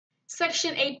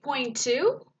Section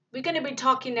 8.2, we're going to be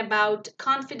talking about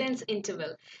confidence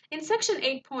interval. In section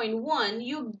 8.1,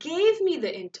 you gave me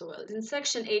the interval. In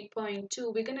section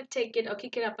 8.2, we're going to take it or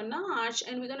kick it up a notch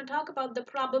and we're going to talk about the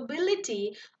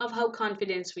probability of how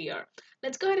confident we are.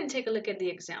 Let's go ahead and take a look at the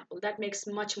example. That makes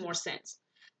much more sense.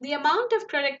 The amount of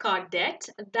credit card debt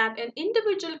that an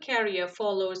individual carrier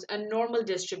follows a normal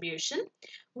distribution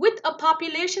with a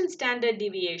population standard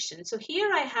deviation. So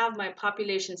here I have my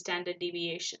population standard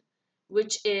deviation,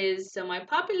 which is my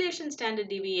population standard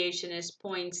deviation is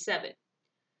 $0.7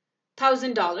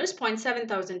 thousand,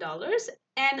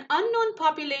 an unknown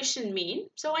population mean.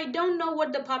 So I don't know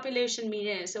what the population mean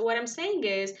is. So what I'm saying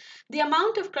is the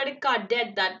amount of credit card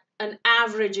debt that an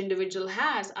average individual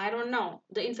has, I don't know.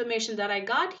 The information that I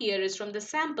got here is from the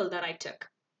sample that I took.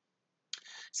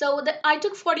 So I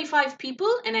took 45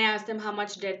 people and I asked them how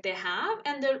much debt they have,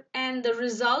 and the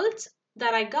result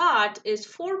that I got is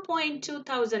 $4.2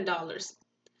 thousand.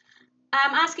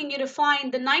 I'm asking you to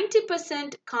find the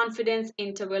 90% confidence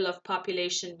interval of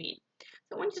population mean.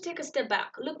 So I want you to take a step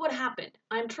back. Look what happened.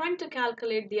 I'm trying to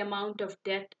calculate the amount of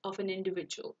debt of an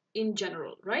individual in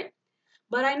general, right?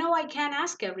 But I know I can't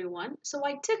ask everyone. So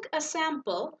I took a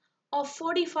sample of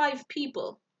 45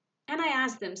 people and I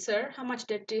asked them, sir, how much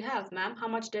debt do you have? Ma'am, how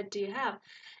much debt do you have?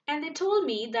 And they told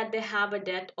me that they have a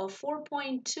debt of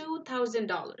 $4.2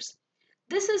 thousand.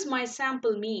 This is my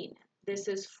sample mean. This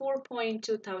is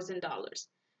 $4.2 thousand.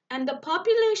 And the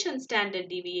population standard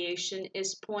deviation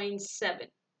is zero point 0.7.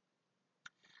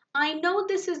 I know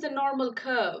this is the normal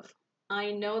curve.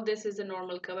 I know this is the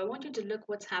normal curve. I want you to look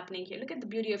what's happening here. Look at the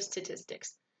beauty of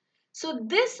statistics. So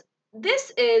this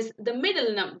is the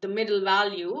middle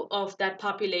value of that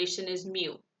population is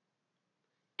mu.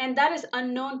 And that is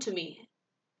unknown to me.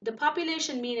 The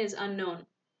population mean is unknown.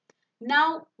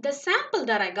 Now, the sample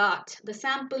that I got, the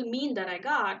sample mean that I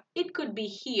got, it could be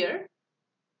here,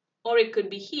 or it could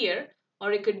be here,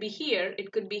 or it could be here,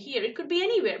 it could be here, it could be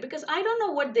anywhere because I don't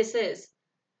know what this is.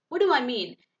 What do I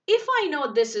mean? If I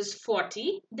know this is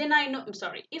 40, then I know, I'm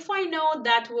sorry, if I know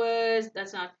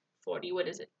that's not 40, what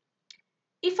is it?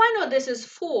 If I know this is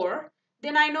 4,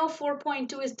 then I know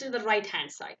 4.2 is to the right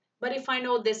hand side. But if I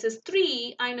know this is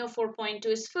 3, I know 4.2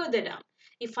 is further down.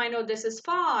 If I know this is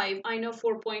 5, I know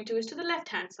 4.2 is to the left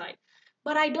hand side.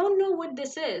 But I don't know what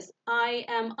this is. I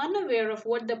am unaware of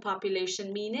what the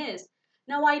population mean is.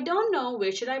 Now I don't know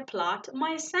where should I plot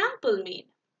my sample mean.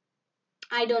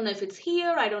 I don't know if it's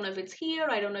here, I don't know if it's here,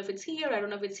 I don't know if it's here, I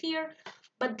don't know if it's here.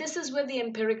 But this is where the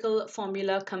empirical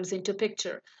formula comes into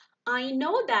picture. I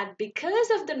know that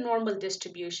because of the normal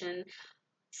distribution,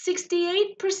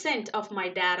 68% of my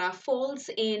data falls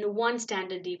in one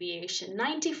standard deviation.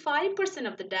 95%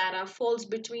 of the data falls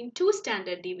between two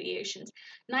standard deviations.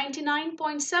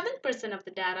 99.7% of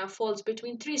the data falls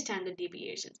between three standard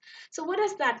deviations. So what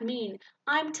does that mean?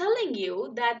 I'm telling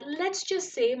you that let's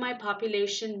just say my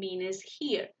population mean is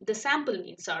here. The sample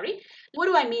mean, sorry. What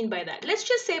do I mean by that? Let's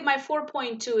just say my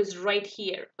 4.2 is right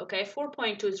here. Okay,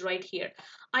 4.2 is right here.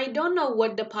 I don't know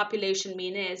what the population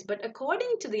mean is, but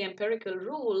according to the empirical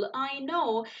rule, I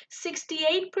know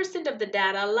 68% of the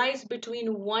data lies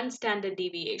between one standard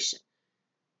deviation.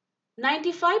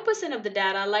 95% of the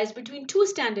data lies between two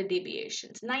standard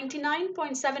deviations.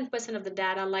 99.7% of the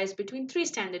data lies between three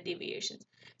standard deviations.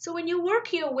 So when you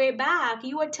work your way back,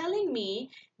 you are telling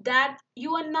me that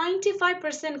you are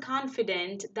 95%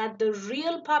 confident that the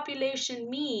real population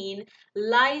mean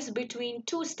lies between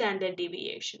two standard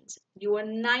deviations. You are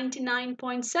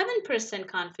 99.7%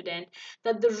 confident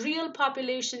that the real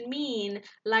population mean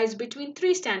lies between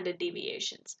three standard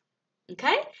deviations.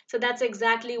 Okay, so that's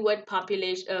exactly what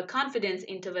population confidence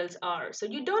intervals are. So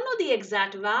you don't know the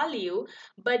exact value,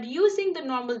 but using the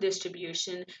normal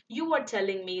distribution, you are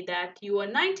telling me that you are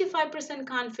 95%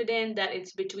 confident that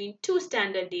it's between two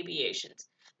standard deviations.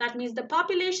 That means the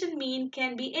population mean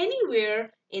can be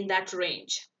anywhere in that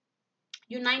range.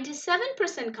 You're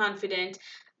 97% confident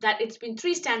that it's been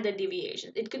three standard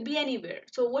deviations. It could be anywhere.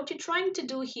 So what you're trying to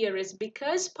do here is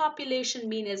because population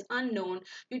mean is unknown,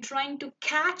 you're trying to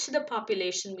catch the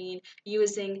population mean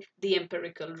using the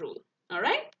empirical rule. All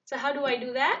right. So how do I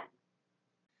do that?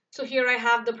 So here I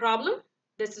have the problem.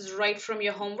 This is right from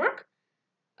your homework.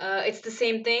 It's the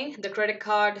same thing, the credit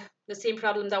card, the same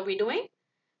problem that we're doing.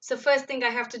 So first thing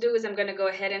I have to do is I'm going to go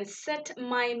ahead and set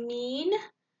my mean.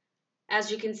 As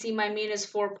you can see, my mean is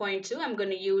 4.2. I'm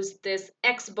going to use this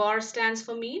X bar stands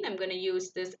for mean. I'm going to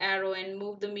use this arrow and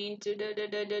move the mean to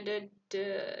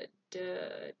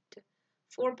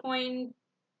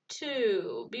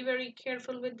 4.2. Be very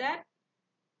careful with that.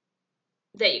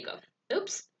 There you go.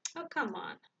 Oops. Oh, come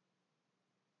on.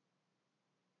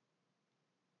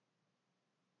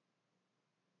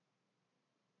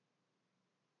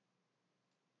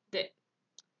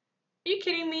 Are you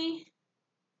kidding me?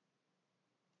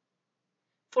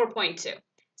 4.2.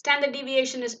 Standard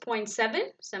deviation is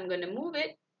 0.7, so I'm going to move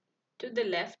it to the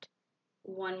left.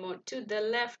 One more to the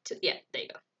left. Yeah, there you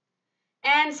go.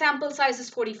 And sample size is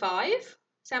 45.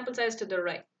 Sample size to the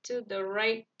right, to the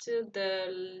right, to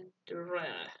the right.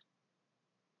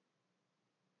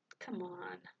 Come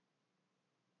on.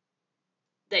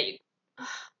 There you go.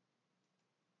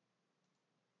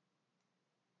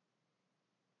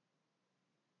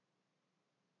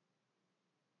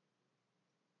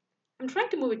 I'm trying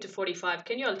to move it to 45.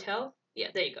 Can you all tell? Yeah,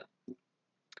 there you go.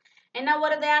 And now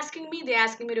what are they asking me? They're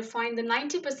asking me to find the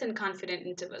 90% confident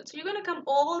interval. So you're going to come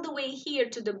all the way here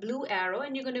to the blue arrow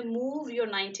and you're going to move your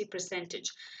 90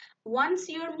 percentage. Once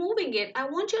you're moving it, I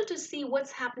want you to see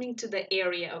what's happening to the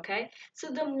area, okay? So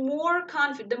the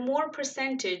more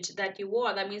percentage that you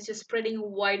are, that means you're spreading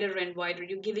wider and wider.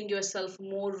 You're giving yourself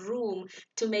more room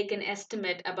to make an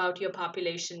estimate about your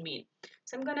population mean.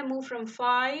 So I'm going to move from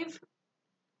 5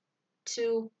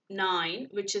 to 9,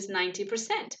 which is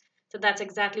 90%. So that's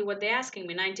exactly what they're asking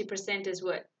me. 90% is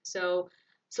what? So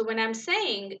when I'm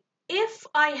saying if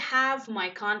I have my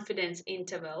confidence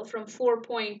interval from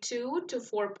 4.2 to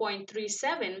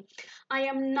 4.37, I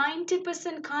am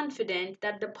 90% confident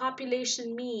that the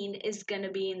population mean is going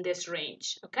to be in this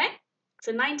range. Okay?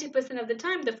 So 90% of the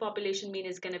time, the population mean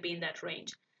is going to be in that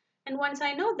range. And once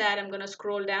I know that, I'm going to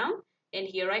scroll down and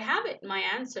here I have it, my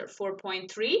answer,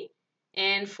 4.3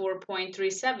 and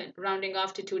 4.37, rounding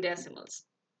off to 2 decimals.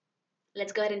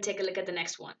 Let's go ahead and take a look at the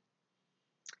next one.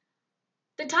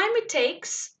 The time it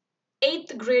takes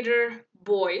 8th grader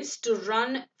boys to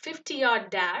run 50-yard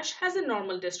dash has a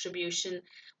normal distribution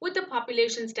with a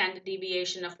population standard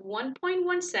deviation of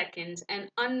 1.1 seconds and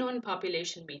unknown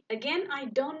population mean. Again, I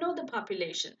don't know the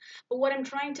population, but what I'm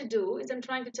trying to do is I'm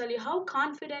trying to tell you how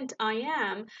confident I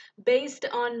am based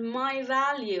on my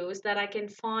values that I can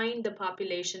find the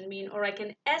population mean or I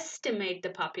can estimate the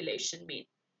population mean.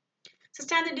 So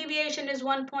standard deviation is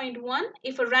 1.1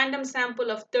 if a random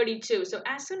sample of 32. So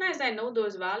as soon as I know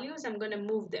those values, I'm going to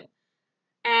move them.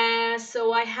 And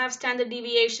so I have standard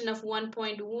deviation of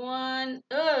 1.1.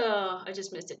 I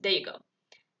just missed it. There you go.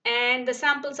 And the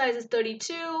sample size is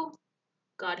 32.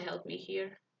 God help me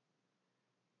here.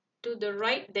 To the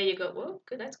right. There you go. Whoa,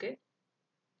 good. That's good.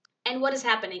 And what is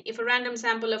happening? If a random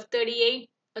sample of 32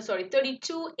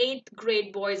 8th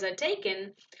grade boys are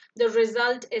taken, the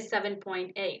result is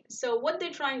 7.8. So what they're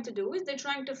trying to do is they're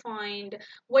trying to find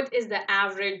what is the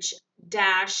average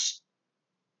dash,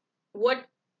 what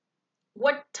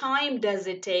time does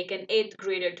it take an 8th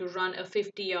grader to run a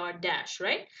 50-yard dash,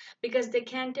 right? Because they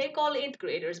can't take all 8th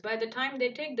graders. By the time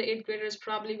they take, the 8th graders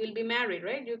probably will be married,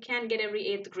 right? You can't get every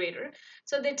 8th grader.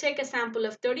 So they take a sample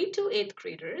of 32 8th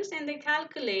graders and they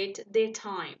calculate their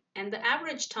time. And the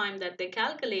average time that they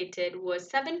calculated was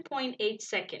 7.8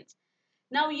 seconds.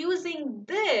 Now, using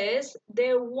this,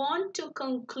 they want to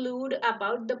conclude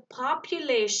about the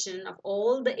population of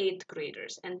all the 8th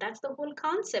graders. And that's the whole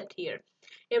concept here.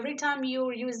 Every time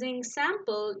you're using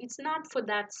sample, it's not for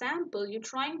that sample. You're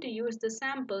trying to use the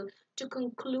sample to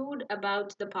conclude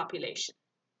about the population.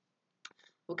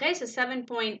 Okay, so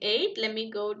 7.8. Let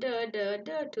me go to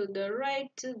the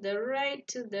right, to the right,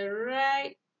 to the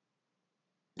right.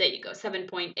 There you go,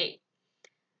 7.8.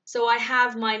 So I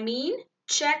have my mean,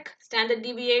 check, standard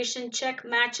deviation, check,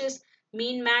 matches,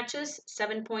 mean matches,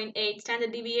 7.8,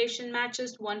 standard deviation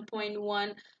matches,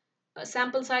 1.1,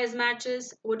 sample size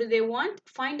matches. What do they want?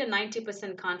 Find a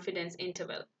 90% confidence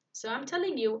interval. So I'm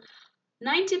telling you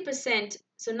 90%,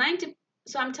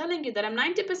 so I'm telling you that I'm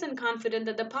 90% confident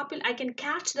that I can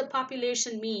catch the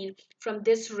population mean from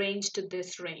this range to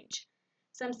this range.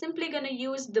 So I'm simply going to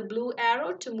use the blue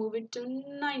arrow to move it to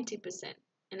 90%.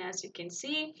 And as you can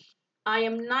see, I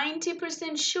am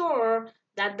 90% sure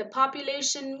that the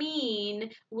population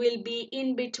mean will be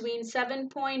in between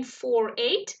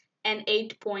 7.48 and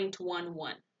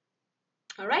 8.11.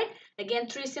 All right, again,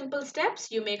 3 simple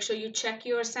steps. You make sure you check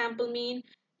your sample mean.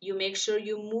 You make sure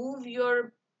you move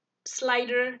your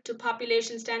slider to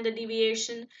population standard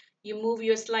deviation. You move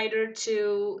your slider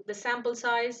to the sample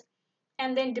size.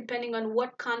 And then depending on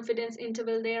what confidence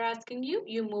interval they're asking you,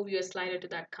 you move your slider to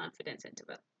that confidence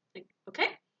interval. Okay?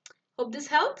 Hope this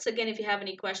helps. Again, if you have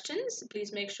any questions,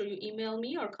 please make sure you email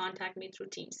me or contact me through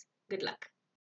Teams. Good luck.